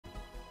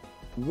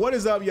What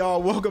is up,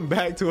 y'all? Welcome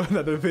back to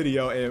another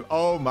video, and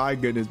oh my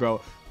goodness,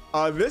 bro.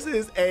 This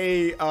is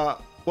a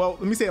well,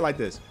 let me say it like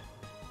this.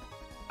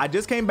 I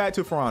just came back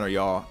to For Honor,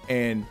 y'all,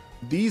 and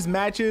these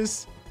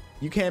matches,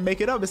 you can't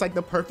make it up. It's like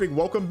the perfect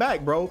welcome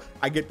back, bro.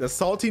 I get the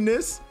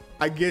saltiness,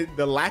 I get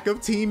the lack of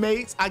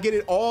teammates, I get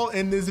it all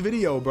in this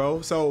video,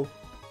 bro. So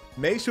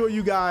make sure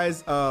you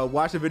guys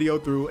watch the video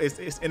through.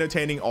 It's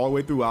entertaining all the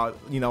way throughout.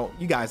 You know,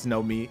 you guys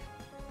know me.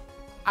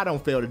 I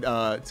don't fail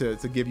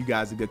to give you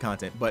guys the good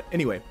content. But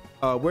anyway,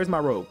 where's my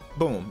rogue?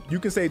 Boom. You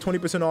can save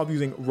 20% off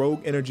using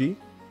Rogue Energy.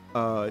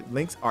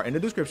 Links are in the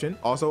description.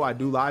 Also, I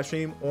do live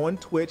stream on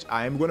Twitch.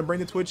 I am going to bring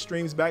the Twitch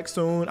streams back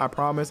soon. I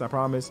promise. I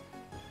promise.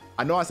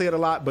 I know I say it a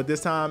lot, but this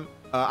time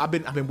I've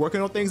been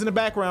working on things in the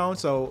background,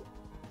 so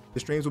the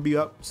streams will be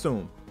up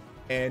soon.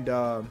 And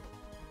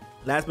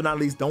last but not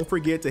least, don't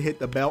forget to hit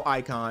the bell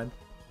icon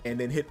and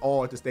then hit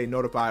all to stay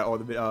notified all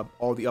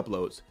the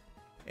uploads.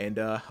 And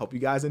hope you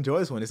guys enjoy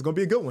this one. It's gonna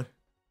be a good one.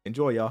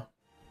 Enjoy, y'all.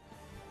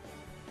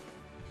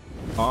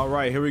 All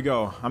right, here we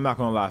go. I'm not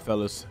gonna lie,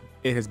 fellas.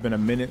 It has been a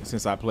minute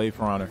since I played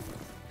For Honor.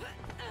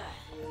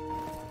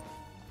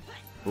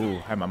 Ooh,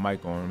 I had my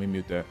mic on. Let me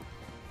mute that.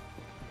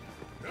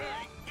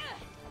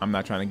 I'm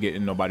not trying to get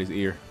in nobody's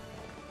ear.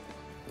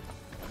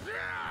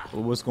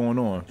 Well, what's going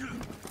on?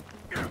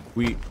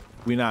 We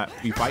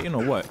fighting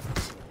or what?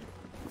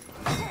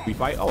 We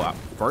fight? Oh,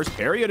 first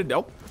parry of the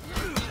dope.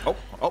 Oh.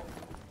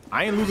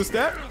 I ain't lose a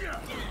step.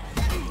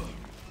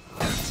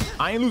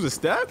 I ain't lose a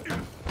step.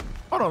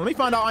 Hold on, let me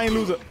find out I ain't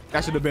lose a.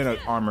 That should have been an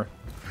armor.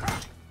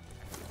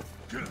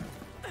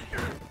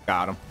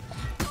 Got him.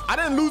 I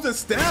didn't lose a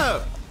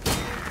step.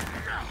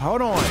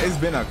 Hold on, it's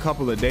been a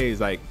couple of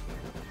days. Like,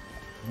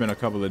 it's been a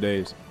couple of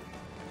days.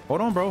 Hold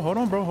on, bro. Hold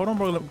on,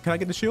 bro. Can I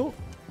get the shield?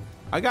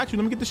 I got you.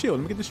 Let me get the shield.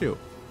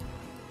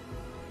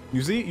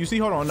 You see.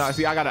 Hold on. Now,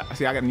 see, I gotta.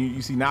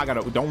 You see, now I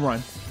gotta. Don't run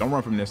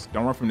from this.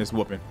 Don't run from this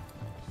whooping.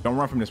 Don't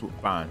run from this.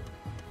 Fine.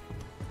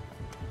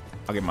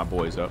 I'll get my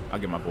boys up.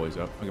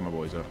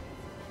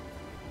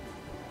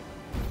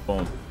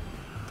 Boom.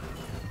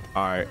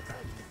 All right.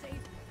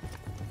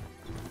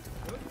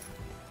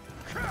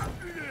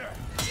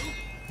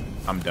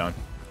 I'm done.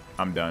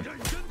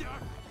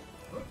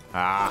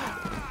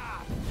 Ah.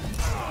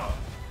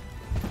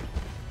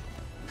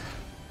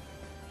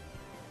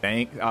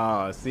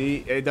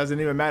 See, it doesn't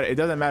even matter. It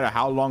doesn't matter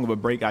how long of a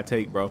break I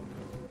take, bro.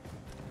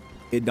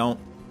 It don't.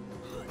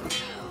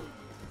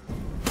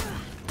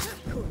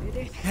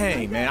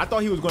 Hey, man, I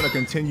thought he was going to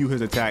continue his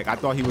attack. I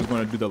thought he was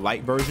going to do the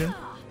light version,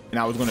 and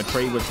I was going to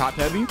trade with top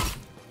heavy,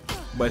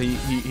 but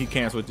he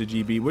canceled the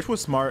GB, which was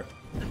smart.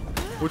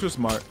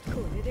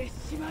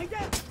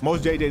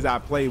 Most JJs I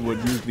played would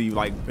usually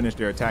like finish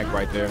their attack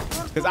right there,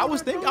 because I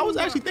was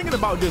actually thinking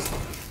about just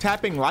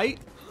tapping light,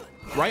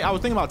 right? I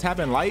was thinking about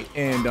tapping light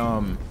and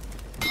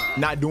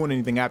not doing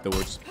anything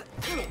afterwards,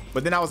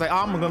 but then I was like, oh,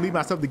 I'm gonna leave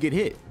myself to get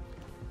hit.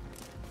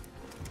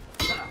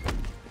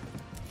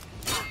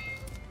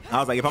 I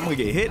was like, if I'm gonna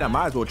get hit, I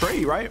might as well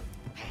trade, right?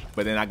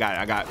 But then I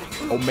got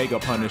Omega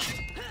punished,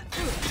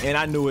 and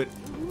I knew it.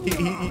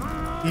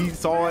 He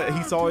saw it.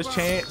 He saw his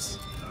chance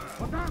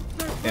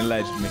and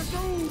ledged me.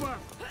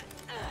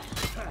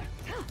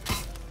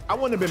 I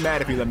wouldn't have been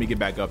mad if he let me get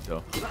back up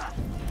though.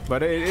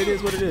 But it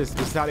is what it is.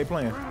 This is how they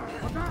playing.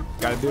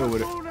 Gotta deal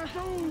with it.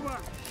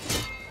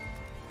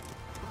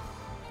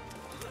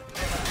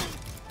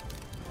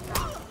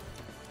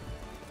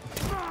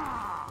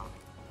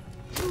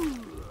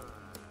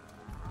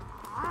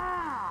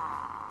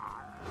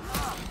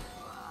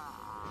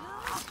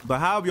 But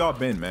how have y'all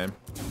been, man?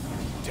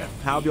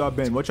 How have y'all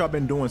been? What y'all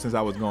been doing since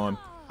I was gone?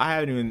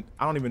 I don't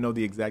even know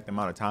the exact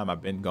amount of time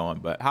I've been gone,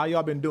 but how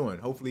y'all been doing?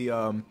 Hopefully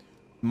all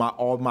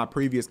my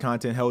previous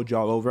content held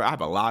y'all over. I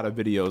have a lot of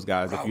videos,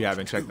 guys, if you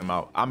haven't checked them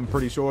out. I'm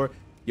pretty sure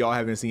y'all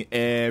haven't seen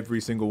every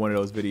single one of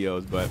those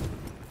videos, but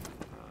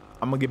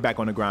I'm gonna get back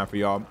on the grind for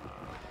y'all.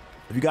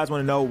 If you guys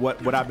want to know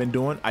what I've been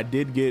doing, I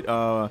did get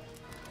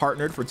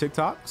partnered for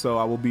TikTok, so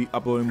I will be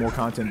uploading more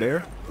content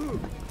there.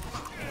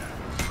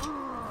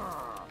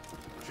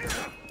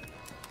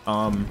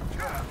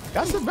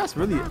 That's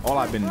really all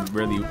I've been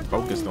really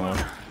focused on.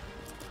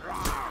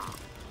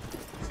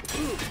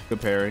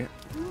 Good parry.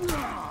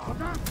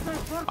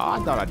 Oh, I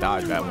thought I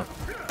dodged that one.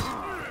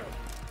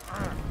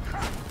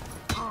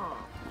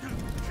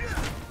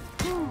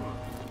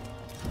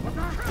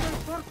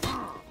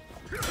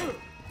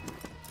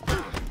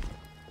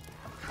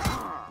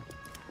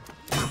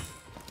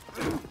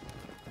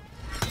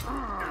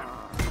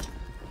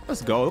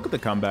 Let's go. Look at the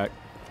comeback.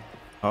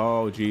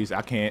 Oh, geez.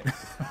 I can't.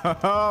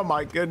 Oh,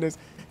 my goodness.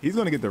 He's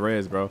going to get the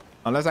res, bro.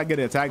 Unless I get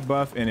an attack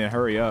buff and then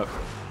hurry up.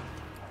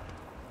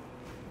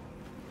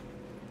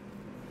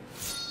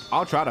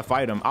 I'll try to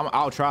fight him.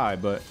 I'll try,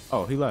 but...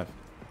 Oh, he left.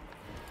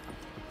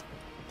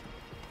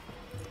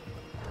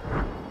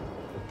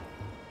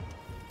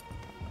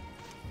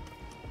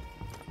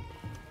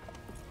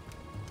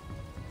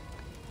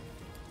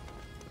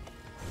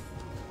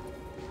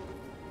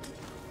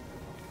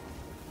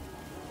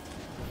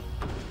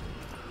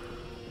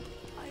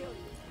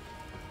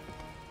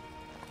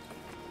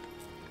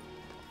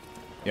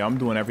 Yeah, I'm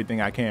doing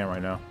everything I can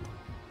right now.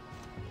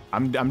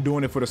 I'm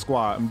doing it for the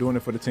squad. I'm doing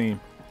it for the team.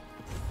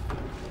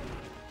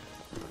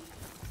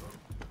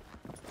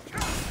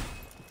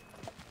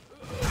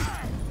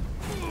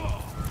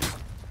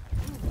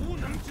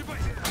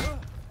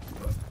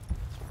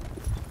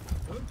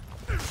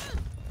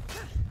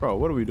 Bro,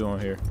 what are we doing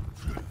here?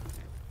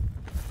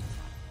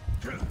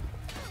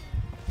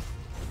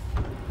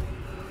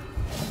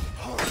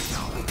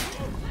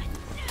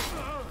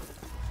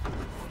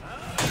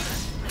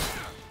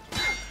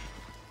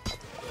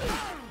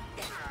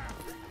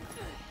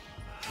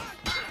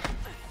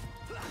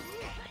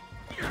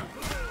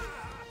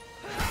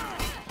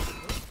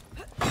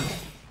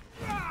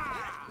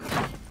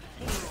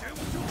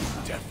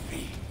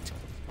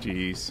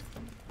 Jeez.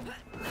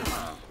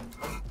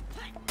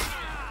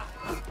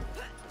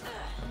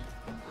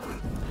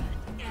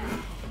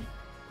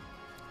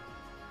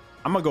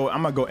 I'm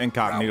gonna go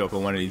incognito for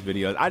one of these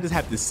videos. I just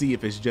have to see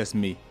if it's just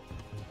me.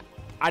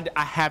 I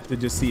have to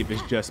just see if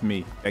it's just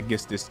me that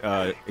gets this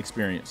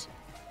experience.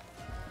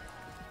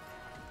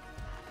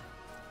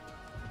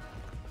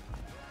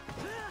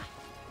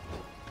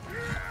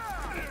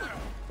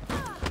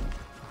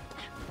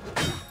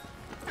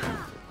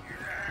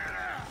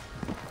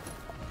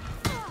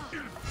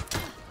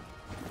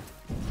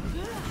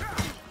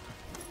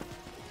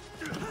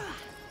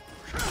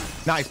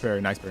 Nice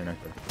parry, nice parry, nice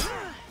parry.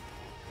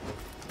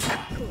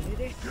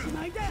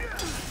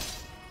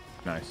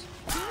 Nice.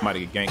 Might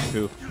get ganked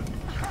too.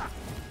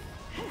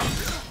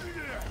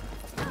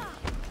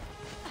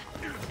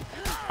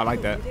 I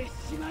like that.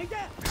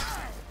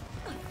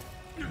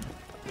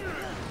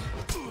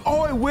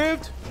 Oh, it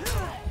whiffed.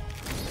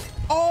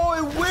 Oh,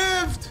 it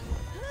whiffed.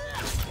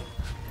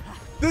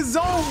 The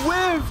zone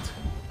whiffed.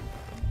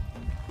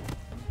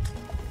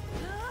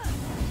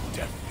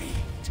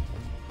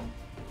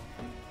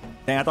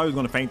 Dang, I thought he was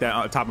gonna feint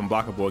that top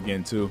unblockable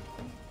again too.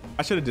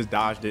 I should have just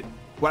dodged it.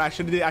 What I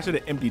should have did, I should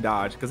have empty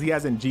dodged because he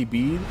hasn't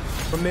GB'd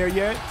from there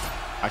yet.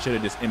 I should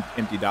have just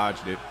empty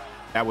dodged it.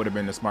 That would have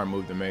been the smart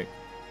move to make.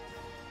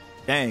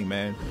 Dang,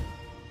 man.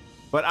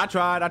 But I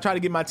tried to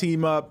get my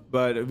team up,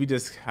 but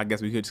I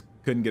guess we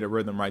couldn't get a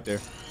rhythm right there.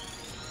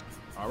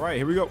 All right,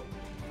 here we go.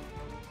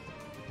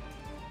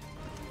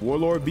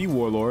 Warlord be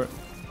Warlord.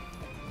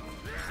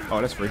 Oh,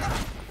 that's free.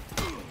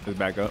 Let's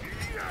back up.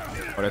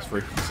 Oh, that's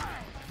free.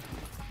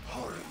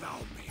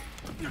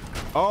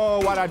 Oh,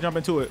 why did I jump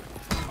into it?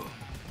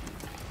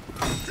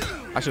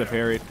 I should have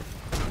parried.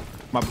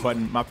 My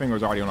finger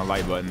was already on the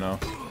light button though.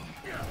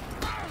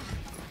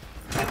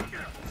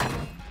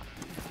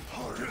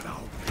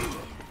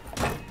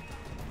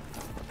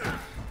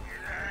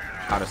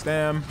 Out of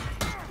stem.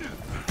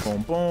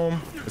 Boom,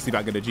 boom. Let's see if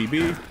I get a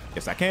GB.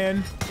 Yes, I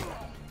can.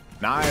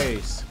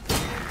 Nice.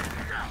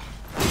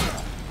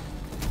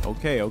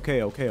 Okay.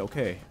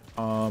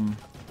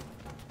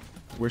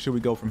 Where should we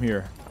go from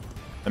here?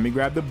 Let me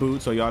grab the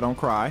boots so y'all don't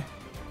cry.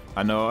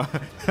 I know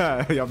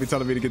y'all be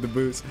telling me to get the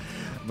boots,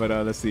 but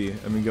let's see.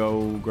 Let me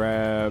go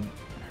grab.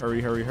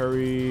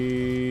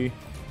 Hurry.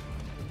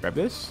 Grab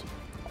this.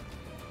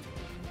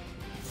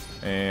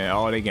 And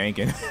oh, they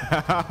ganking.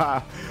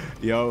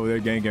 Yo, they're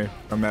ganking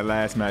from that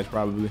last match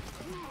probably.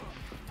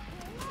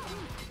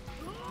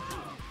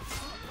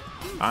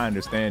 I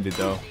understand it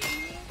though.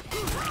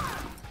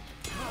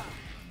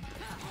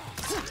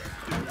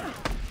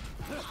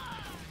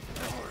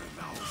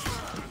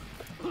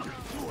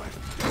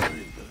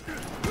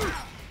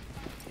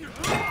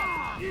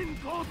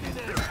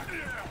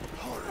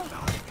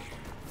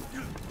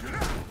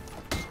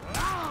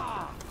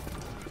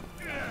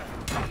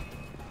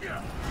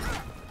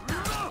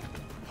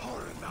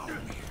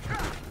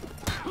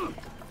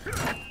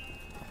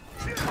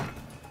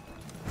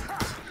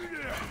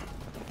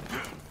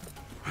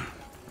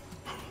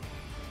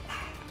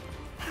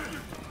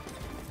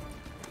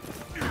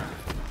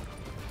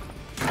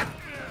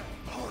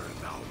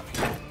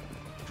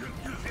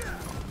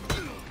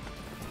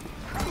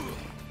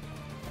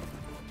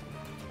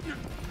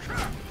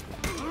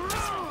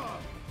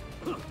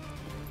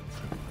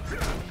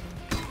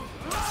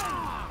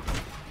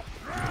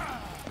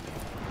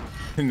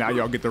 Now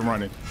y'all get to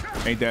running.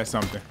 Ain't that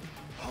something?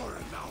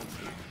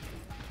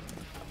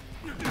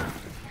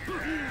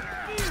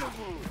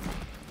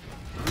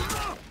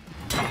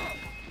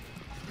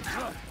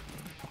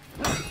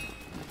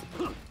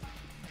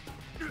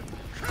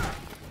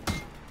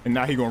 And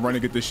now he gonna run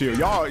and get the shield.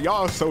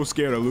 Y'all so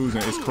scared of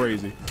losing. It's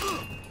crazy.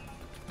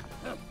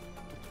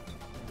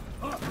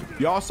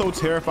 Y'all so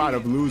terrified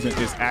of losing.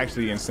 It's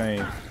actually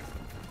insane.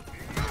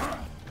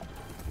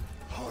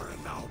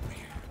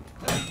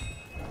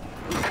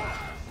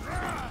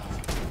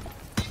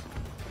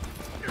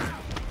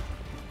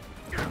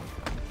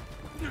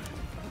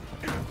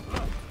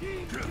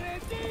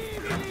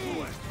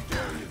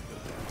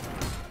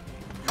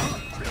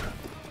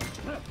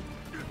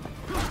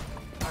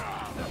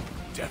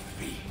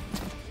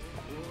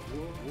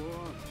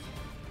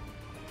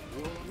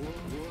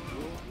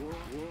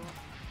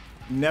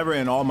 Never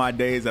in all my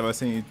days have I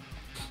seen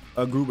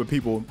a group of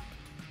people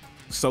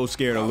so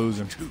scared of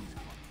losing.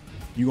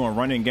 You gonna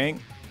run and gank?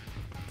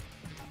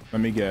 Let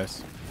me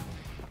guess.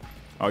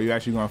 Oh, you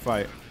actually gonna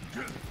fight?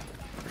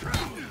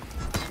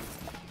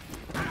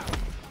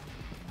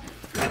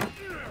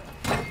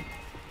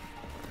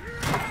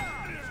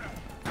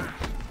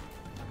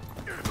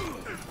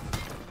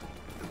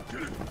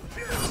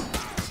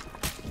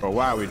 Bro,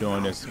 why are we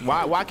doing this?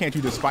 Why can't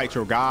you just fight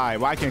your guy?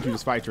 Why can't you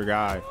just fight your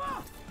guy?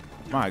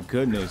 My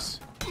goodness.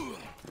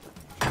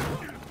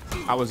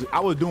 I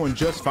was doing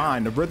just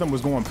fine. The rhythm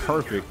was going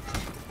perfect.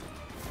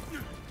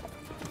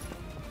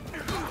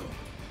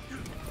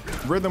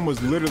 Rhythm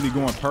was literally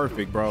going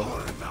perfect, bro.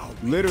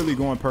 Literally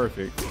going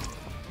perfect.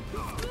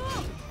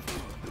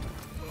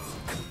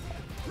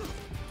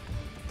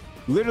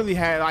 Literally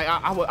had like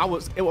I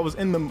was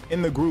in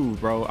the groove,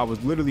 bro. I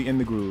was literally in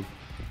the groove.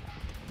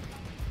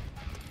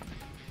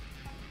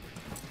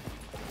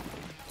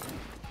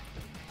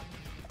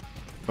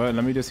 But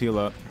let me just heal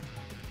up.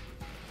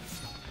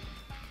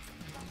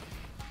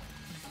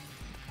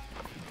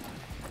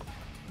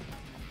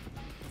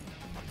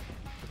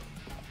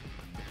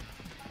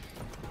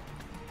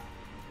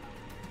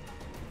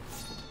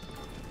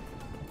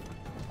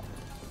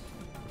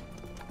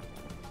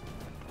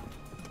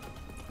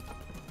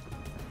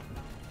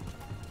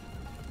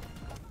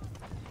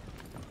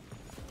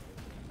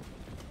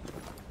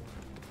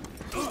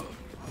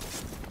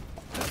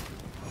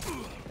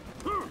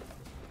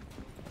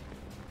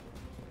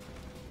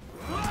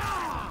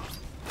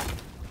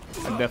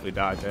 Definitely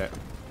dodged that.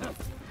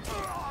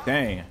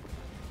 Dang.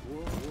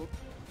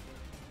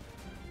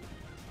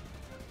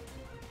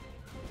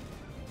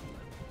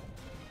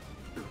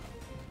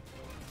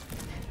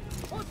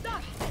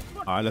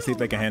 All right, let's see if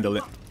they can handle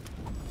it.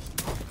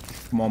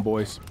 Come on,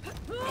 boys.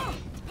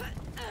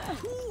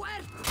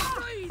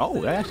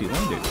 Oh, that actually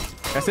landed.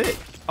 That's it.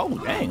 Oh,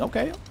 dang.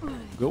 Okay.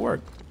 Good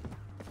work.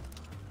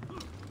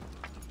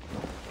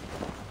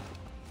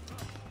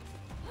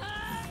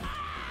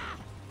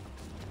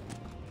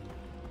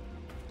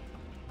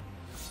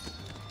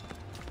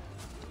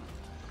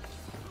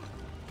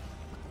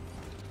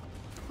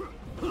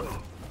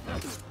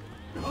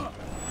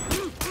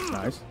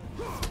 Nice.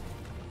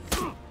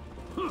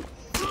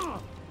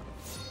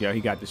 Yeah, he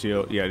got the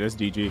shield. Yeah, that's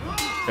GG.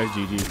 That's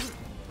GG.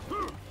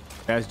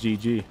 That's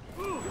GG.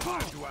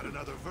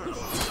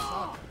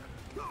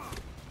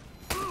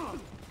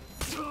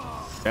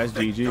 That's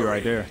GG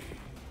right there.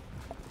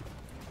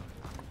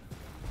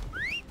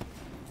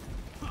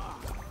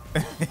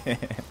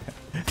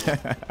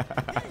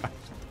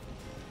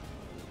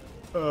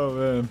 Oh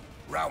man.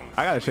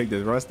 I gotta shake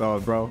this rust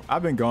off, bro.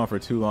 I've been gone for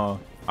too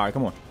long. All right,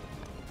 come on.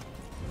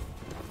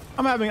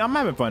 I'm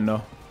having fun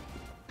though.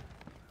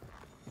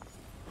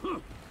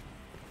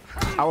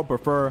 I would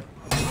prefer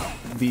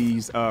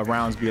these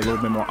rounds be a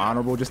little bit more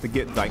honorable, just to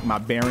get like my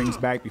bearings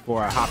back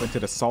before I hop into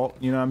the salt.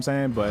 You know what I'm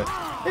saying? But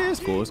it's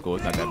cool. It's cool.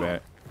 It's not that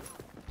bad.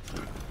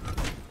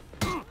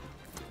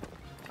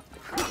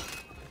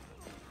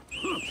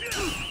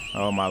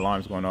 Oh, my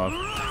alarm's going off.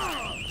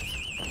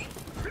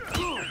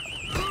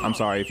 I'm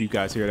sorry if you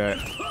guys hear that.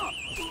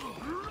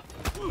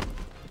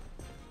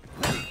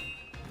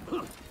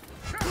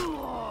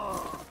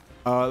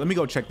 Let me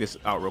go check this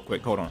out real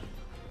quick. Hold on.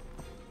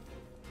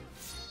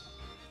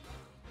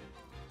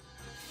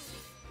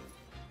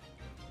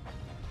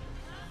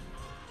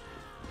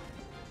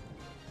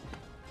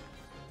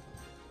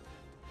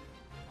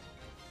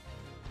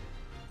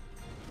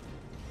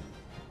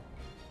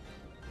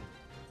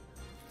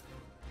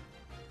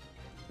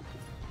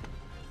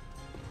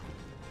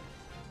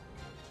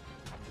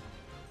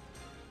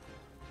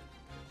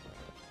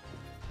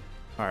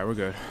 All right, we're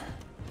good.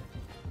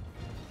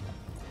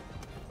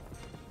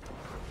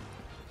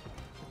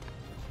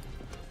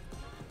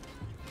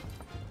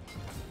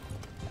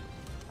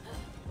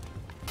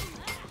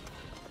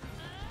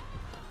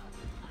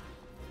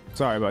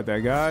 Sorry about that,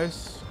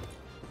 guys.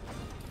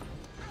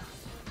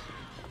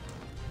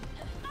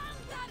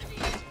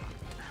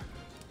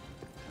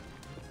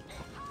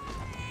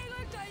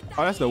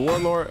 Oh, that's the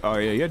warlord. Oh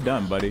yeah, you're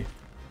done, buddy.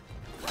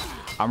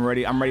 I'm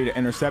ready. I'm ready to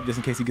intercept just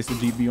in case he gets the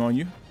GB on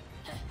you.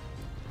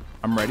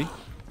 I'm ready.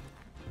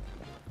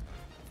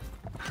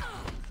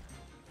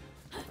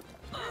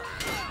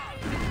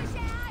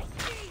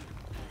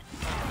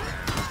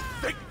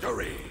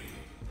 Victory.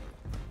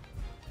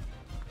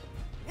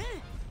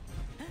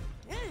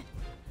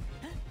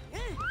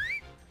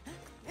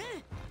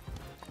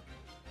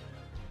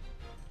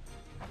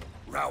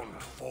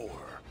 Round 4.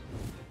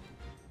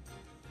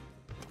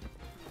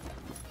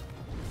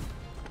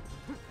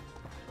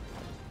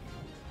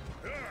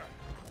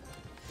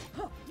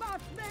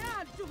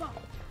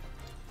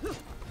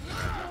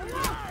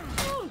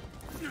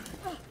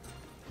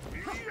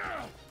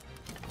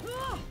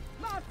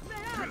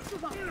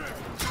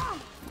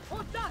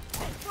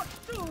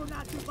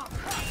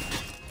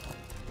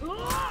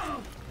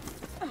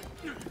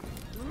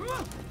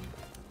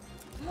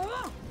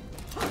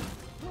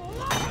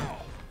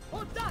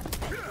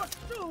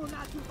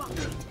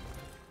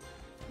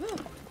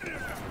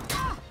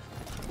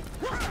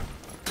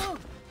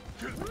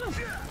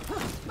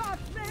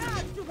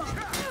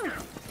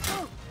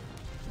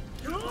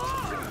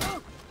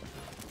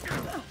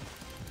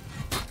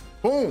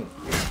 Boom.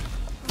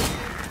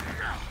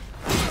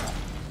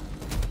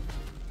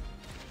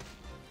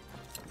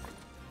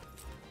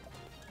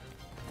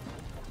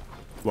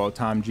 Well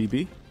timed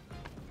GB.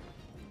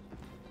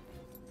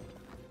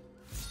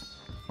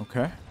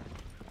 Okay.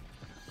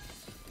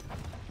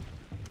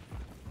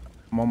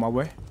 I'm on my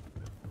way.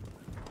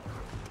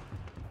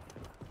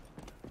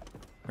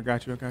 I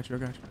got you. I got you. I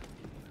got you.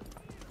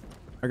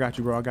 I got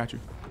you, bro. I got you.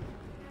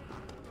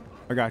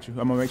 I got you.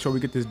 I'm gonna make sure we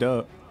get this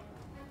dub.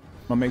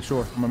 I'm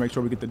gonna make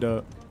sure we get the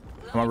dub.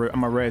 I'm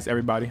gonna res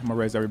everybody. I'm gonna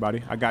res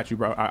everybody. I got you,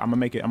 bro. I'm gonna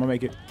make it. I'm gonna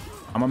make it.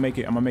 I'm gonna make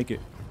it. I'm gonna make it.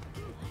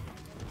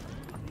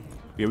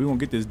 Yeah, we gonna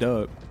get this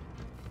dub.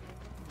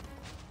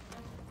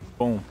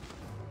 Boom.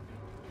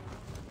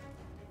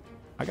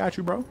 I got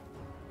you, bro.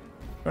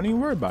 Don't even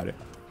worry about it.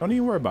 Don't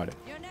even worry about it.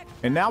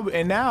 And now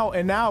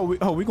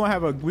we gonna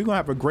have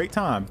a great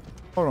time.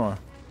 Hold on.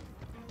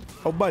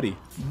 Oh, buddy,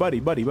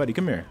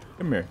 come here.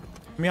 Come here.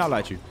 Let me holla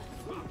at you.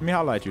 Let me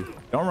holla at you.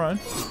 Don't run.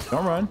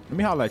 Don't run. Let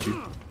me holla at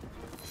you.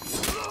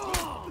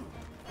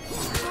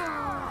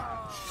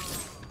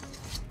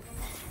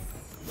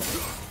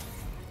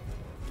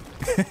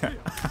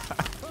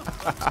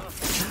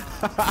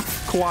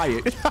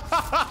 Quiet.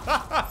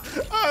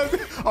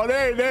 Oh,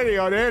 there they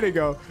go. There they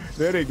go.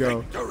 There they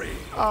go.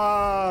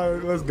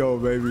 Let's go,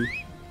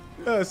 baby.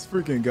 Let's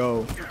freaking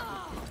go.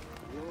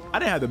 I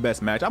didn't have the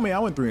best match. I mean, I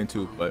went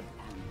 3-2, but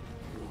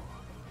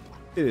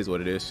it is what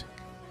it is.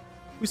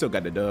 We still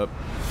got the dub.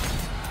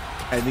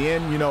 At the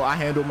end, you know, I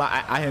handle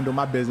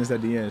my business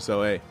at the end.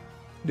 So hey,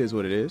 it is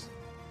what it is.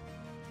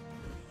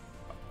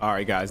 All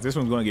right, guys, this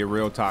one's gonna get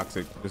real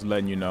toxic. Just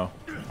letting you know.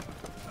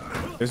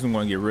 This one's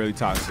gonna get really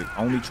toxic.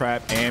 Only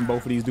Trap and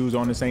both of these dudes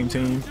on the same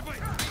team.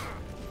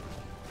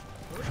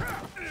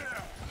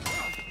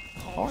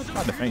 Oh, I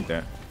tried to feint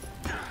that.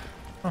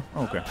 Oh,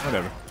 okay,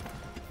 whatever.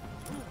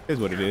 It is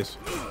what it is.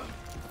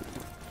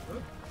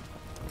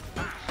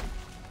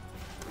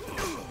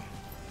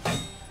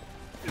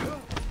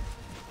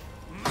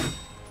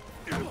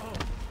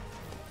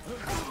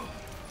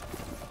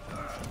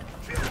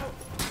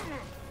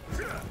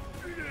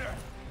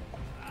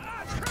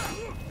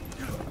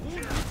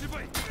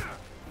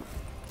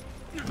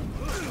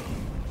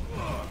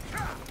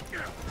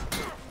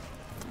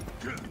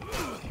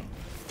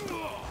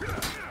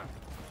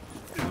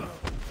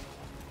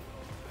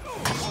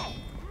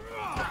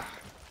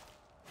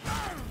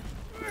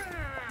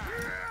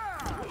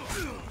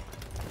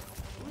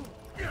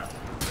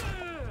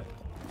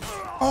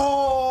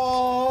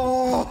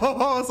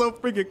 Oh, so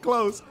freaking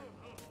close.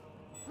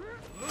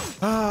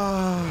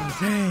 Oh,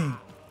 dang.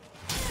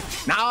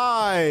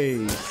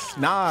 Nice.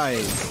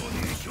 Nice.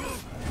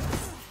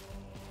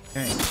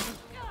 Dang.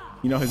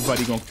 You know his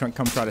buddy gonna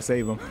come try to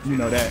save him. You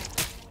know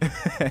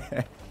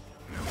that.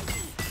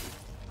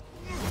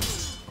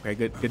 Okay,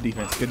 good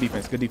defense. Good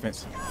defense. Good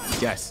defense.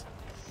 Yes.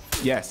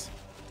 Yes.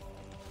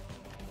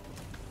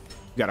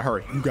 You gotta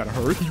hurry. You gotta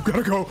hurry. You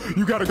gotta go.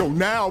 You gotta go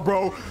now,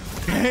 bro.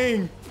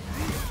 Dang.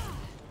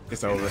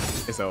 It's over.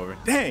 It's over.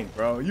 Dang,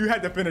 bro. You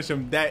had to finish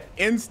him that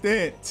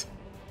instant.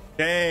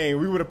 Dang,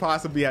 we would have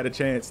possibly had a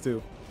chance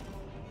too.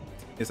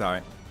 It's all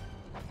right.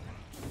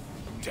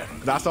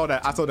 I saw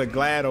the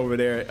Glad over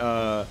there.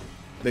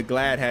 The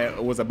Glad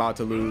was about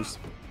to lose.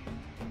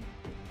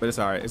 But it's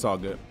all right. It's all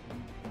good.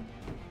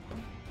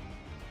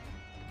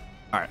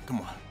 All right, come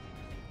on.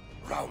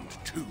 Round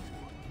 2.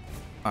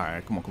 All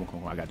right, come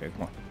on. I got that.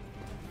 Come on.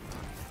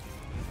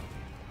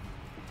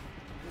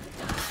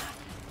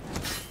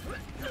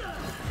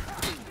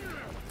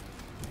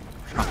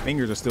 My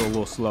fingers are still a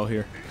little slow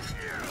here.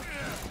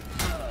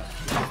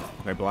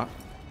 Okay, block.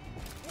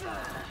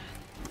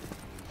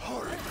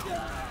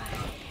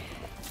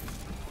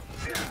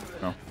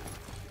 No.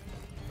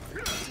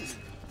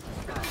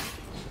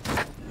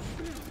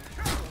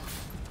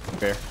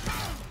 Fair.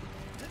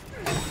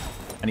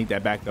 I need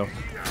that back though.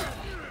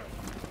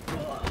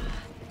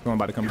 Someone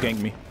about to come gank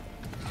me.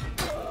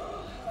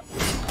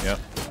 Yep.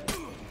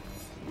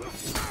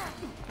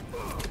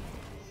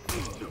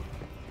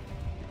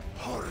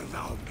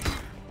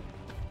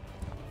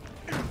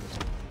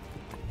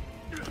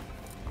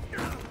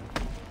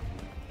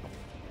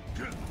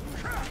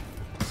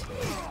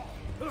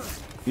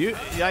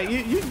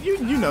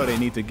 You know they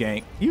need to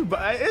gank you,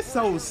 but it's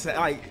so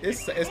like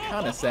it's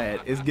kind of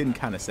sad. It's getting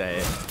kind of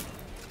sad.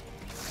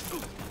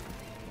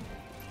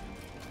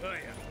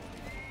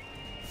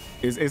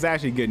 It's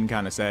actually getting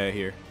kind of sad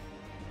here.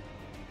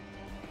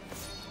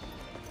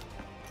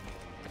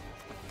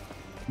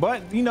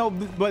 But you know,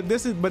 but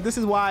this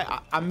is why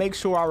I make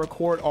sure I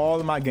record all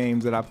of my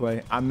games that I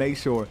play. I make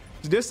sure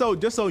just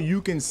so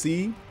you can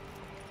see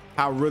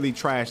how really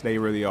trash they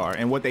really are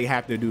and what they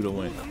have to do to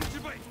win.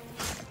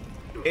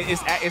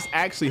 It's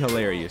actually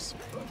hilarious,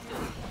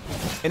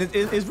 and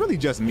it's really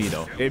just me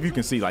though. If you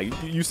can see, like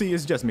you see,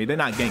 it's just me. They're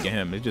not ganking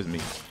him. It's just me.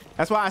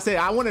 That's why I say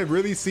I want to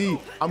really see.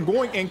 I'm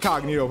going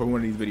incognito for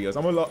one of these videos.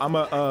 I'm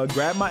gonna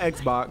grab my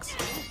Xbox.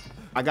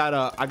 I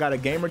got a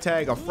gamer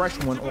tag, a fresh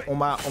one on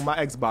my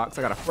Xbox.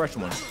 I got a fresh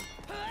one,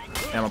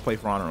 and I'm gonna play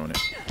For Honor on it.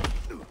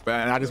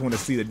 But I just want to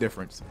see the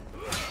difference.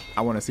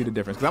 I want to see the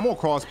difference because I'm on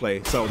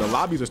crossplay, so the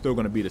lobbies are still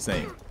going to be the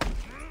same.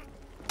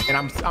 And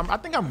I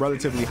think I'm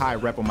relatively high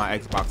rep on my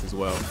Xbox as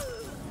well,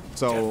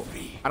 so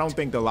I don't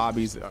think the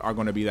lobbies are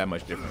going to be that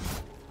much different.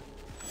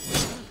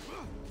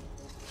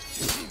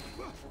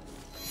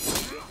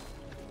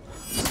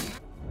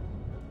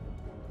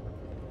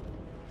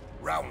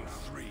 Round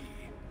 3.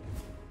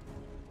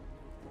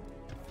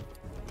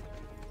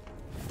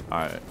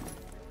 All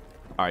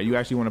right. You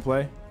actually want to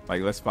play?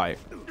 Like, let's fight.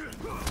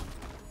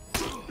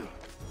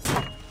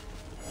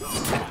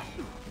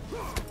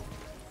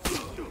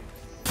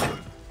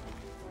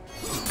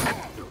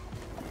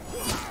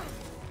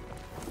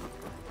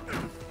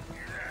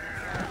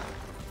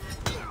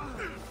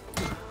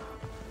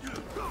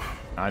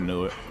 I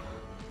knew it.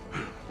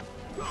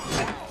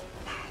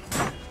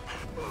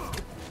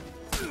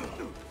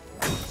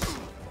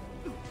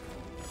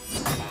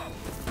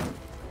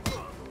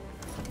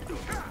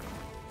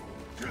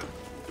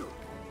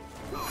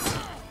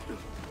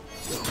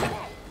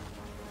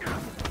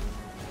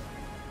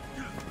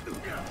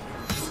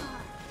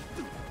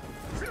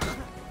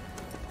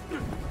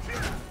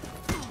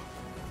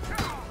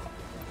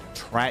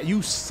 Trap,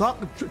 you suck.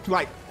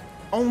 Like,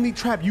 only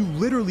Trap, you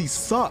literally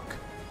suck.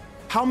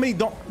 How many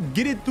don't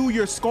get it through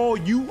your skull?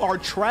 You are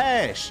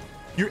trash.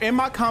 You're in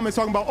my comments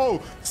talking about,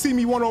 oh, see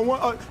me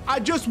one-on-one. I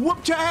just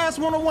whooped your ass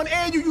one-on-one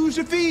and you use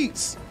your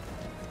feet.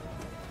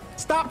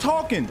 Stop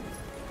talking.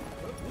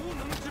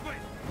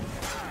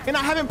 And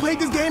I haven't played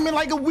this game in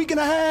like a week and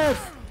a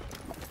half.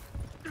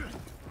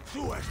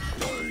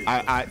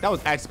 That was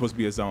actually supposed to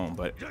be a zone,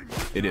 but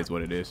it is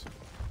what it is.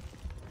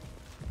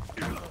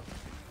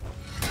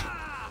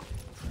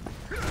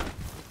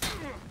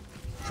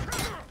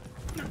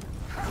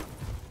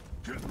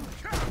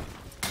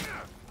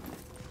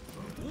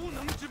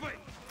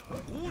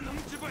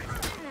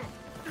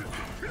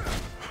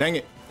 Dang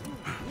it.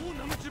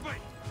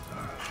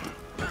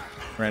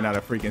 Ran out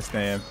of freaking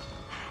stam.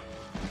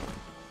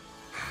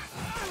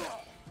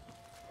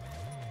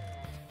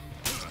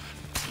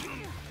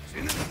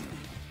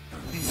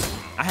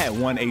 I had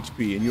 1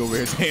 HP and you over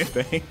here saying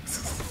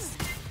things.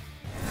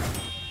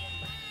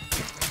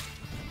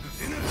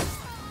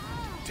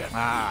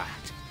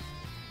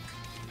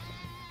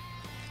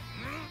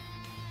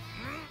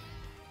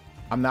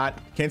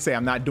 Can't say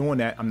I'm not doing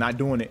that. I'm not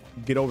doing it.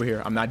 Get over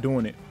here. I'm not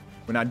doing it.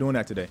 We're not doing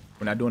that today.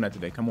 We're not doing that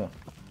today. Come on.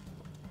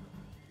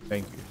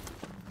 Thank you.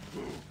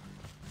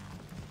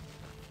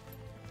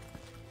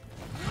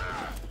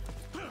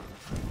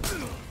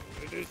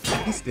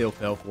 He still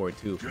fell for it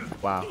too.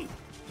 Wow.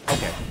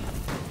 Okay.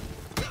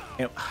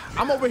 And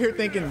I'm over here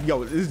thinking,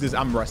 yo, this is just,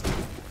 I'm rusty.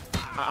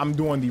 I'm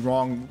doing the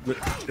wrong,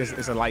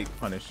 it's a light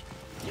punish.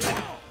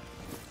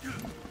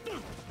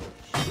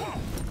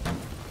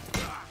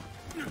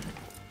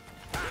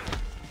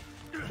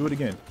 Do it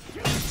again.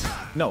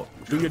 No,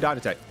 do your dodge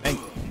attack. Thank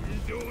you.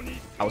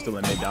 I was still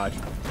in mid dodge.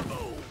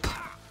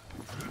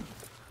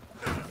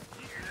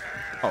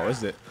 Oh,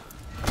 is it?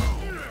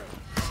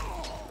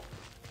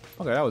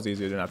 Okay, that was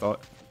easier than I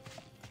thought.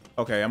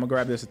 Okay, I'm gonna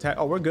grab this attack.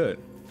 Oh, we're good.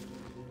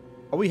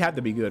 Oh, we have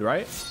to be good,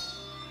 right?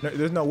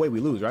 There's no way we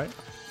lose, right?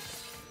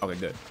 Okay,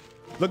 good.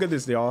 Look at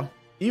this, y'all.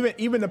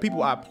 Even the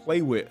people I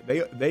play with,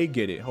 they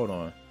get it. Hold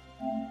on.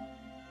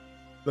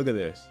 Look at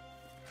this.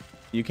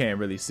 You can't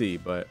really see,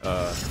 but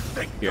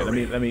here,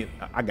 let me.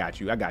 I got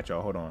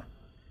y'all. Hold on.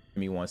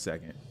 Give me 1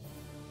 second.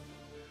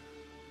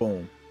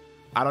 Boom.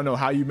 I don't know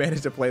how you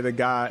manage to play the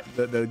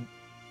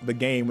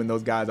game when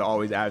those guys are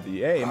always after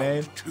you. Hey,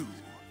 man.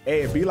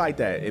 Hey, it be like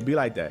that. It be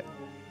like that.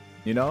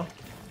 You know?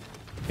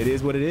 It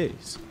is what it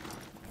is.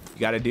 You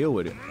got to deal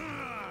with it.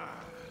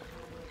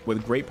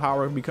 With great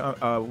power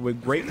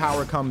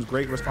comes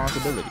great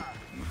responsibility.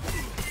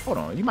 Hold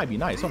on. You might be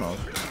nice. Hold on.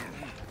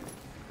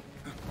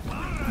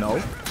 No.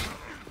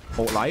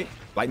 Hold light.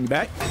 Light me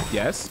back.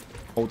 Yes.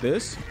 Hold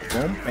this.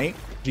 Boom. Faint.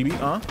 GB.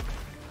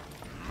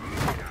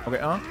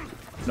 Okay.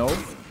 No.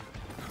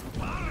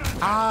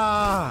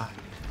 Ah.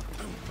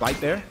 Light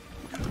there.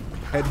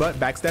 Headbutt.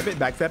 Backstep it.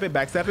 Backstep it.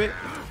 Backstep it.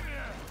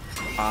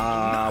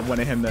 I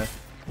wanted him to.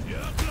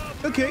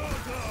 Good kick.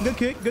 Good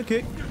kick. Good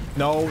kick.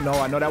 No. No.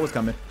 I know that was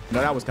coming. No,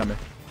 that was coming.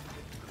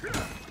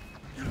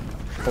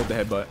 Hold the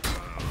headbutt.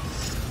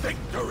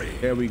 Victory.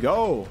 There we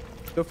go.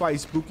 Good fight,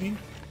 Spooky.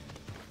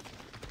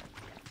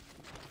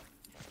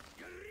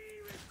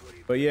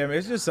 But yeah, man,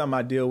 it's just something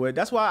I deal with.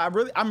 That's why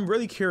I'm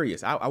really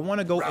curious. I want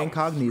to go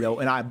incognito,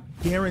 and I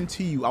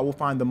guarantee you I will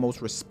find the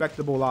most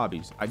respectable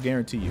lobbies. I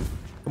guarantee you.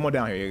 Come on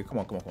down here. Come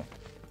on, come on, come on.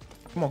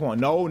 Come on, come on.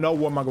 No, no,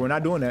 Warmonger. We're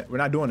not doing that. We're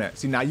not doing that.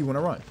 See, now you want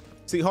to run.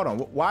 See, hold on.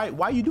 Why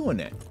are you doing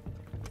that?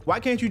 Why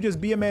can't you just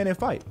be a man and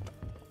fight?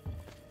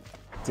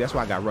 See, that's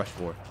what I got rushed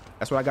for.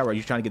 That's what I got rushed.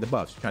 You're trying to get the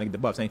buffs. You're trying to get the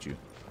buffs, ain't you?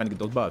 Trying to get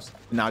those buffs.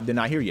 Now they're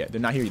not here yet.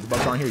 They're not here. The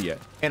buffs aren't here yet.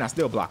 And I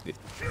still blocked it.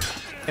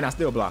 And I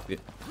still blocked it.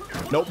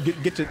 Nope.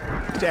 Get your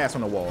ass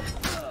on the wall.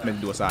 I'm gonna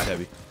do a side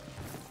heavy.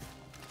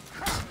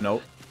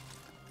 Nope.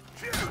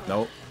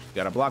 Nope. You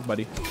gotta block,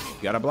 buddy.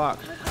 You gotta block.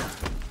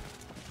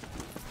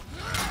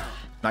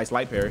 Nice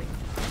light parry.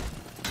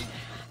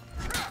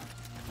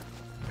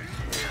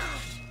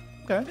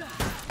 Okay.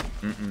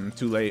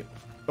 Too late.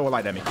 Throw a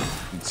light at me.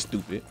 You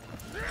stupid.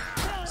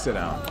 Sit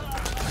down.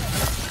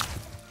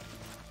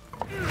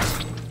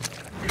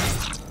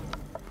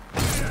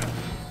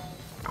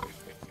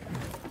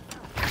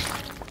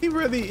 He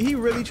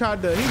really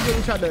tried to,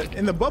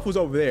 and the buff was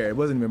over there. It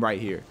wasn't even right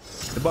here.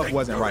 The buff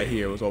wasn't right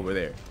here. It was over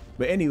there.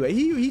 But anyway,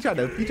 he tried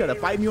to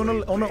fight me on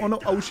the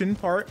ocean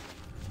part,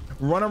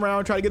 run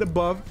around, try to get a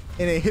buff,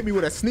 and then hit me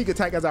with a sneak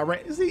attack as I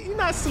ran. See, you're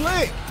not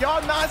slick.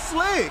 Y'all not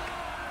slick.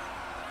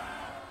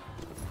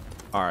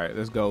 All right,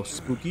 let's go.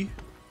 Spooky.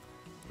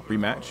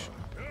 Rematch.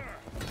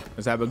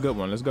 Let's have a good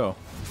one. Let's go.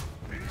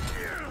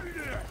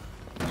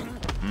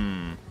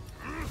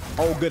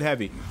 Oh, good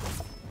heavy.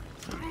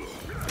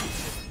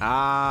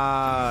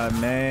 Ah,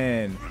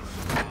 man.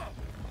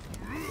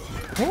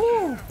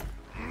 Woo.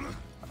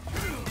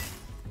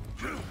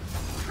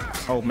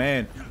 Oh,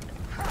 man.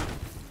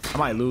 I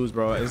might lose,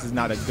 bro. This is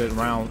not a good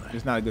round.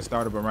 It's not a good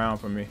start of a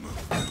round for me.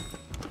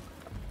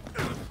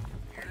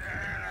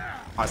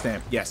 I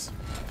stand. Yes.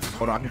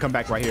 Hold on. I can come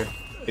back right here.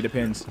 It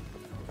depends.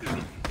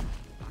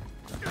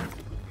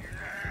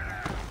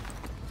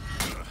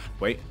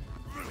 Wait.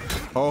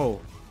 Oh.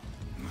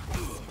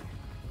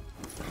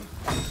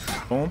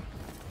 Boom.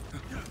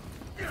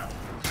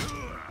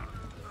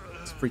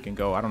 Let's freaking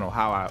go. I don't know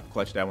how I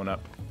clutched that one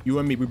up. You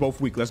and me, we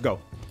both weak. Let's go.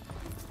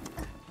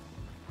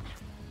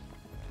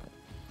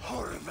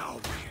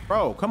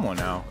 Bro, come on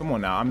now. Come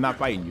on now. I'm not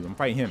fighting you. I'm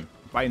fighting him.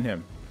 I'm fighting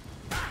him.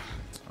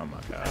 Oh my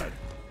God.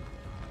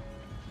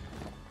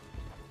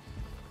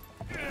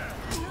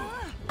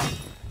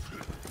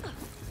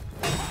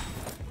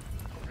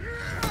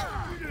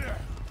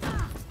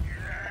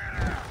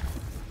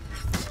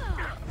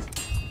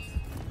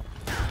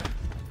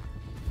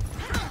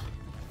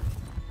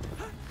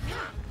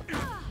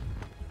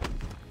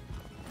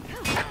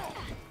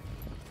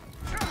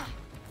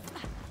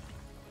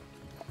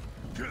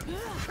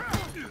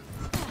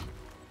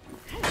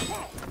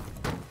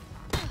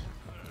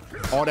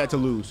 All that to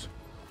lose.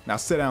 Now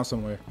sit down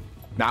somewhere.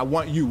 Now I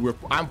want you.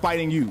 I'm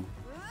fighting you.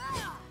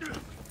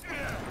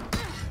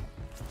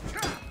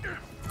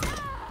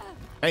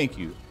 Thank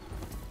you.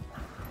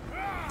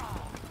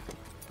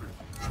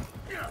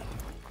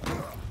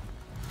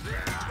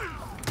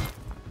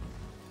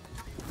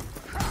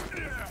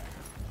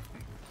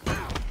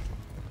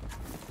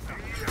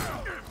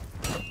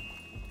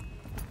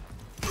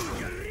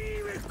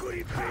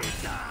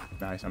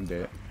 Nice, I'm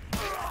dead.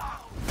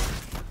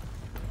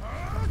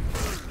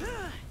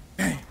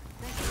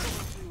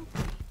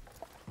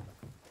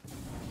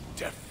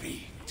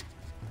 Defeat.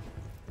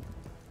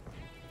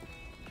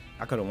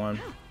 I could have won.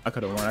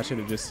 I should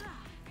have just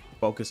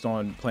focused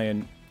on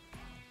playing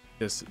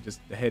just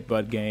the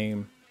headbutt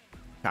game.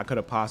 I could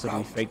have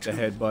possibly faked the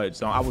headbutt.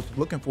 So I was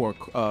looking for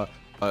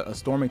a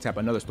storming tap,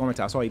 another storming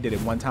tap. I saw he did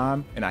it one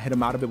time, and I hit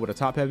him out of it with a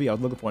top heavy. I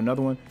was looking for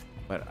another one,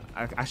 but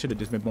I should have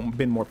just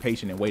been more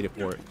patient and waited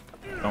for it.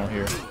 Don't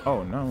hear.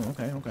 Oh no.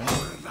 Okay.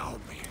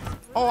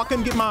 Oh, I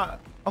couldn't get my.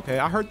 Okay,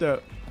 I heard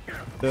the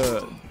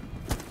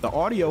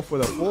audio for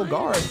the full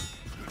guard.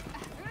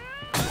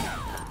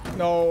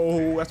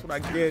 No, that's what I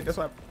get. That's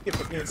what I get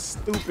for being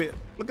stupid.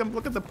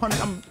 Look at the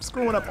punish. I'm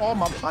screwing up all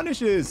my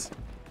punishes.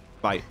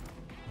 Fight.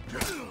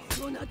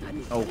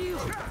 Oh,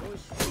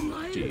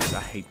 jeez, I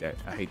hate that.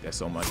 I hate that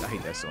so much. I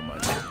hate that so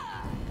much.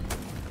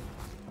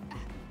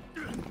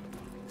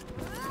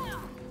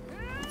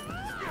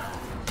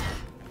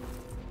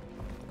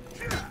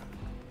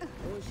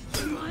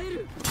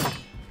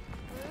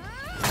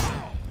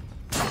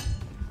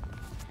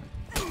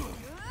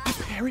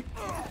 Parry.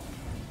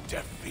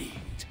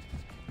 Defeat.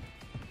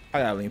 I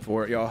gotta lean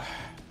for it, y'all.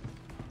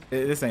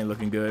 This ain't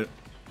looking good.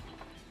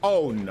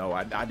 Oh no,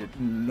 I did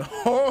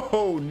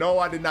no,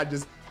 I did not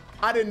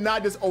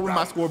just open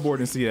my scoreboard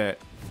and see that.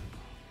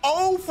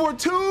 0 for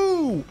 2.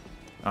 All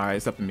right,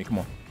 it's up to me. Come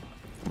on.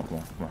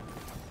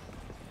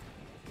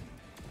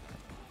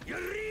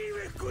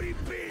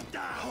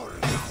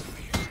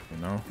 You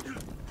know,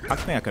 I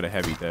think I could have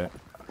heavied that.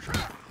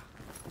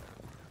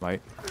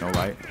 Light, no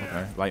light.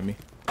 Okay, light me.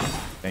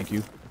 Thank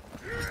you.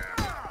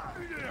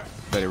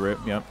 Let it rip.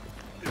 Yep.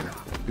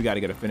 We got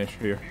to get a finish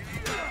here.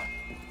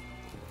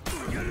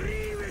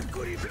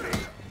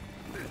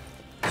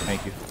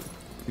 Thank you.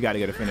 We got to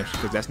get a finish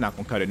because that's not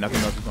going to cut it.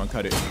 Nothing else is going to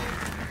cut it.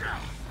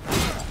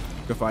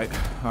 Good fight.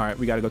 All right,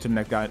 we got to go to the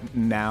next guy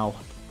now.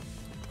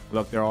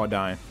 Look, they're all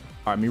dying.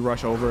 All right, me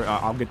rush over.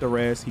 I'll get the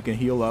res. He can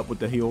heal up with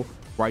the heal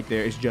right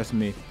there. It's just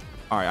me.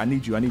 All right, I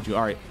need you.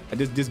 All right,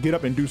 just get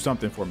up and do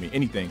something for me.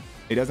 Anything.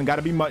 It doesn't got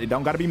to be much. It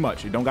don't got to be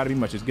much. It don't got to be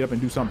much. Just get up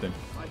and do something.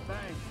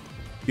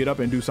 Get up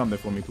and do something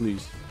for me,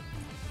 please.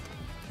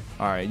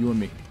 All right, you and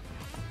me.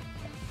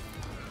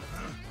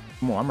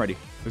 Come on, I'm ready.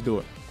 Let's do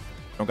it.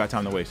 Don't got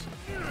time to waste.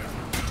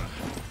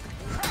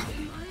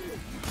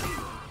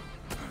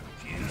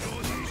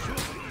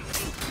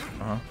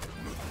 No.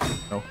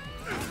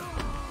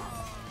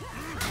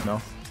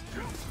 No.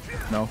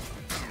 No.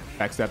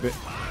 Backstep it.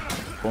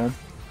 Boom.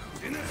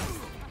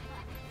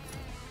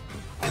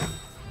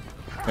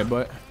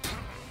 Headbutt.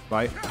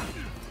 Light.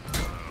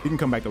 You can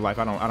come back to life.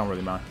 I don't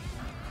really mind.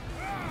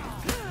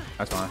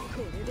 That's fine.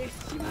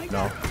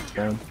 No.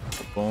 Boom.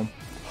 Boom.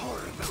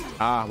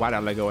 Ah, why did I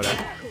let go of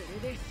that?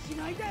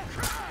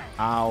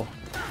 Ow.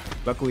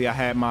 Luckily, I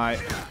had my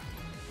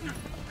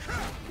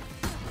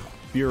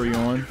Fury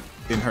on.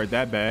 Didn't hurt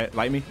that bad.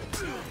 Light me.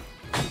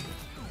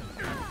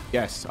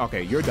 Yes.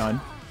 Okay, you're done.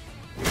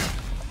 Get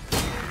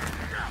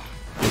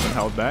some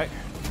health back.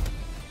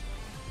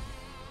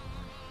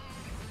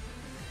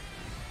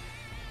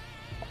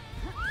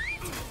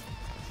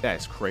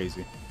 That's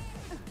crazy.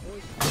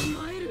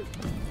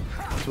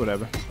 It's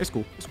whatever. It's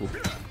cool. It's cool.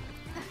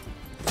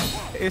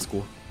 It's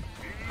cool.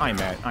 I ain't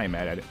mad. I ain't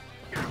mad at it.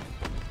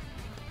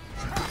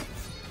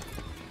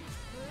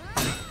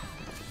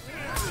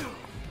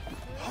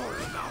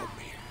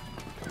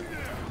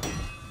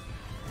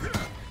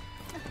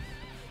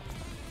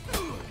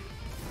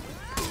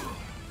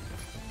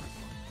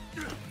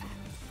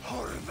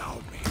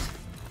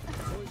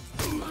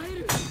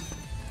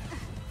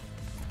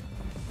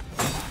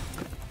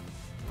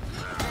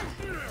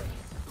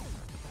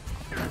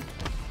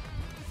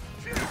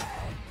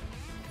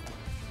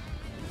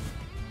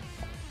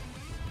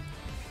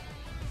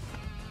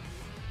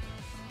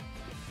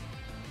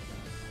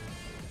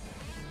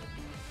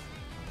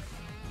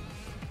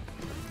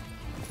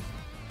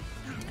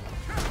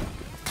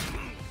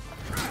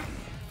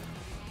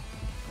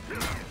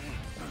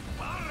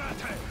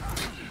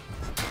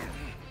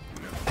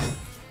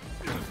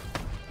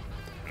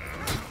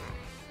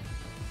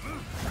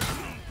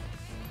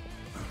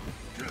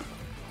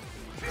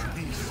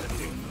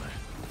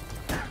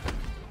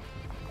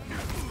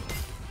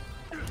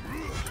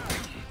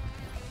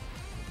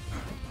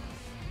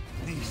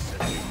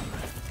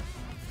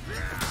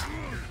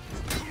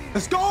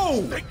 Let's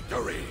go!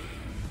 Victory!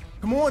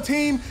 Come on,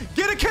 team.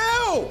 Get a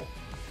kill!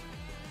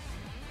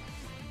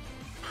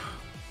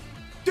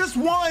 Just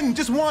one,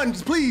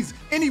 just please.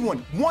 Anyone,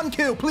 one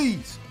kill,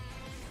 please.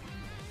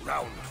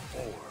 Round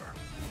 4.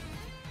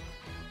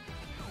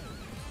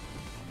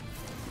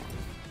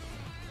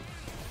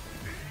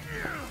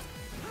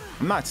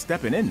 I'm not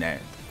stepping in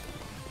that.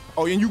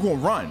 Oh, and you gonna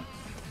run.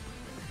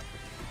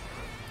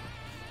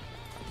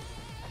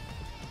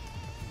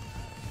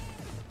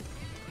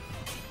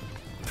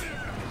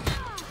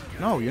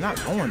 No, you're not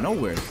going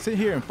nowhere. Sit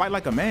here and fight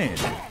like a man.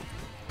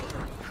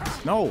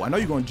 No, I know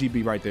you're going to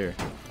GB right there.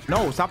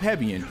 No, stop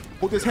heavying.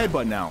 Pull this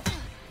headbutt now.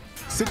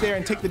 Sit there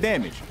and take the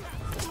damage.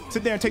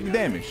 Sit there and take the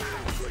damage.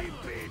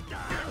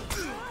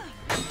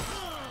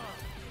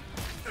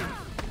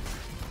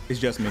 It's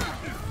just me.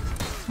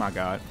 My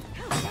God.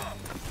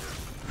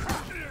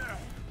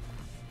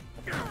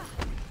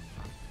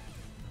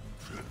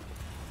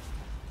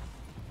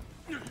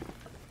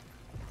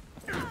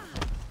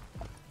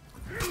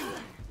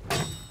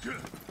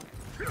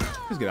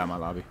 Just get out of my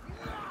lobby.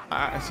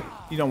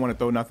 You don't want to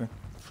throw nothing?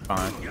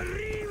 Fine.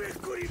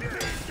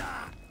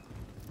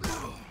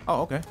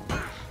 Oh, okay.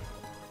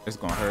 It's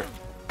gonna hurt.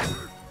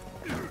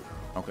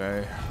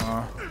 Okay.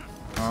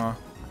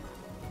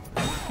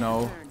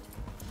 No.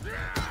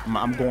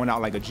 I'm going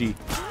out like a G.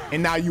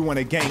 And now you want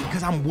to gank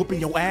because I'm whooping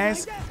your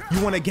ass?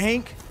 You want to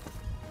gank?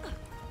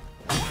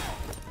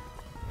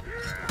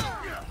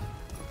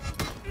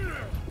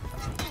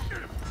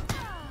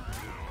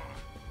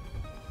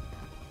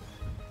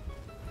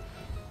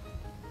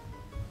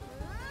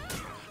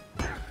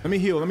 Let me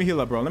heal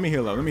up, bro. Let me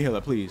heal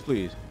up, please,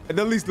 please. At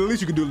the least you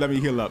can do, let me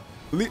heal up.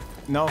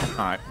 No? All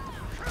right.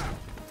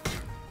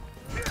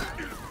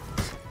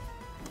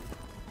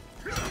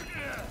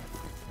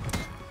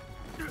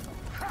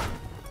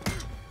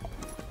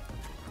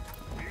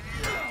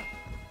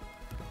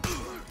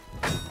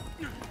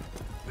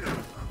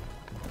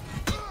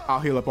 I'll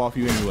heal up off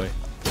you anyway.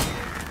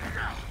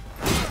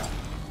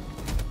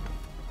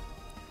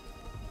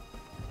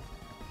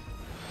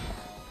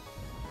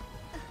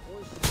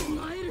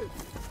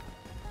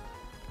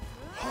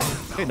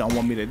 They don't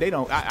want me to. They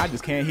don't. I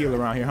just can't heal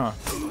around here, huh?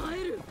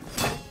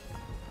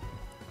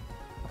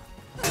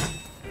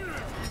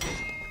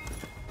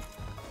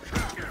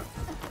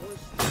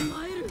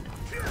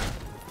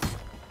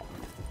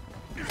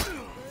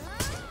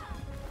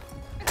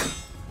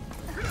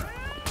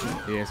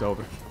 Yeah, it's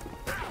over.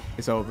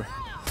 It's over.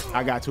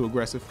 I got too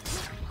aggressive.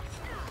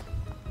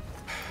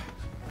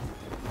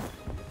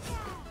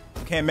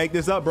 Can't make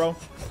this up, bro.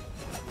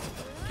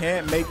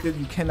 Can't make this.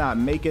 You cannot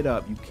make it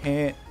up. You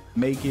can't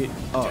make it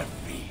up.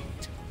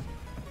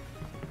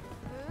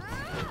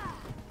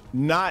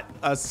 Not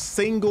a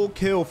single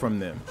kill from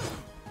them.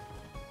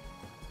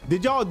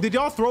 Did y'all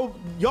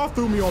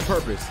threw me on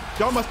purpose?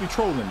 Y'all must be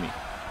trolling me.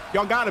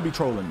 Y'all gotta be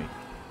trolling me.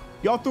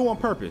 Y'all threw on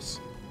purpose.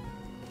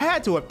 I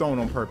had to have thrown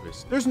on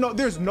purpose. There's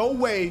no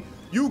way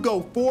you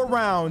go 4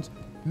 rounds,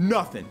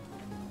 nothing.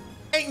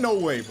 Ain't no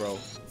way, bro.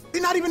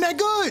 They're not even that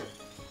good.